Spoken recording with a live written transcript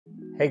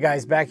Hey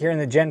guys, back here in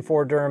the Gen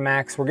 4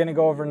 Duramax, we're gonna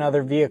go over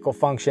another vehicle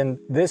function.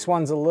 This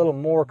one's a little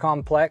more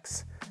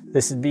complex.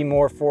 This would be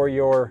more for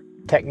your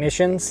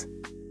technicians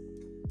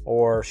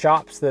or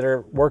shops that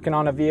are working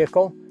on a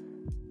vehicle.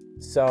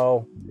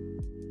 So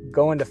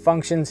go into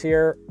functions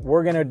here.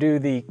 We're gonna do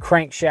the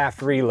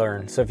crankshaft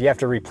relearn. So if you have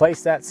to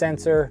replace that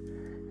sensor,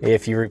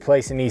 if you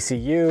replace an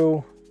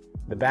ECU,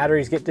 the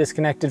batteries get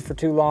disconnected for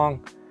too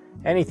long,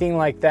 anything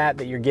like that,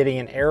 that you're getting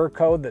an error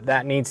code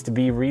that needs to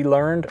be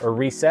relearned or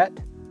reset.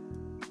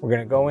 We're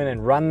gonna go in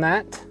and run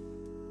that.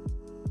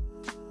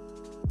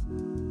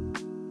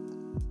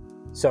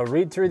 So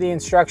read through the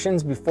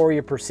instructions before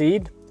you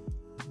proceed.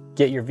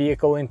 Get your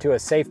vehicle into a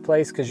safe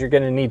place because you're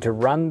gonna need to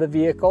run the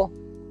vehicle.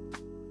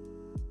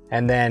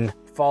 And then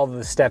follow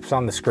the steps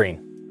on the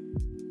screen.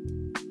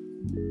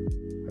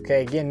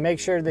 Okay, again, make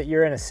sure that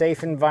you're in a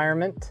safe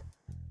environment.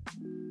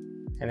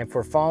 And if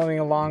we're following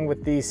along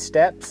with these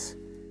steps,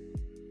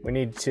 we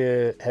need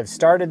to have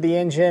started the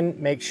engine,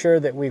 make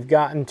sure that we've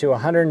gotten to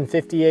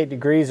 158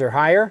 degrees or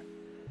higher.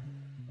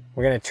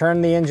 We're gonna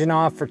turn the engine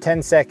off for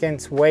 10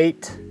 seconds,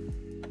 wait.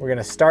 We're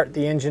gonna start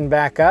the engine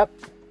back up.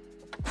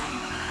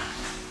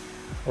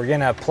 We're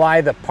gonna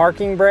apply the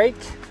parking brake.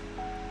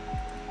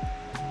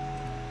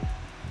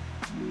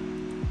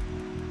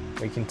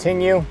 We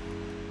continue.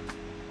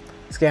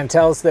 It's gonna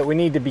tell us that we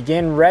need to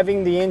begin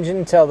revving the engine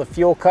until the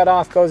fuel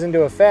cutoff goes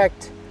into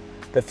effect.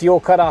 The fuel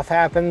cutoff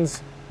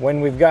happens when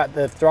we've got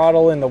the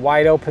throttle in the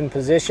wide open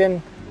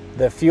position.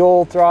 The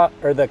fuel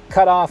or the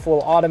cutoff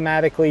will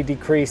automatically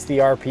decrease the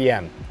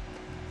RPM.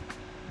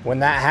 When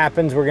that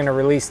happens, we're gonna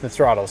release the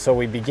throttle. So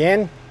we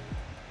begin.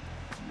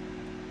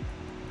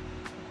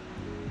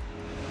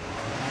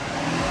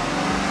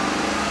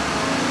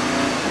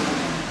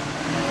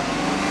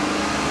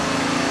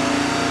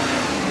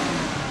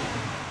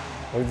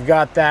 We've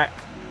got that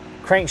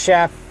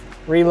crankshaft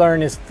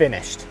relearn is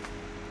finished.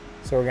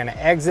 So we're gonna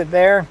exit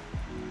there.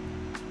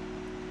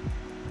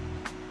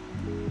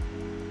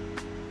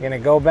 We're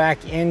gonna go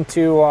back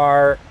into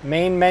our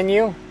main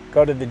menu,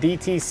 go to the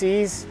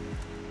DTCs.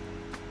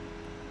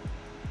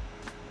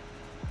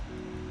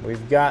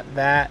 We've got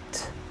that.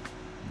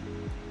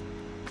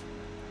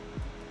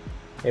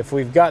 If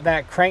we've got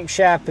that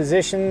crankshaft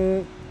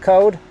position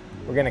code,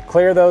 we're gonna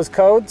clear those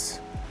codes.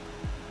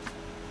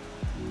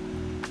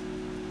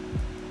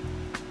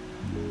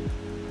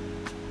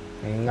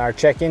 And our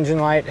check engine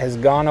light has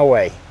gone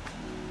away.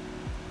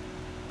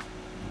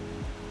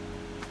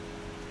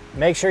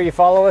 Make sure you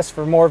follow us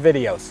for more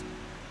videos.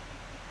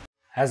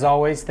 As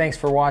always, thanks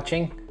for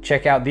watching.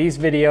 Check out these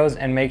videos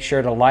and make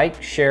sure to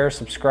like, share,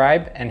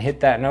 subscribe, and hit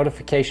that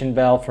notification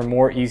bell for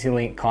more EZ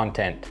LYNK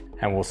content.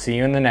 And we'll see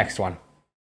you in the next one.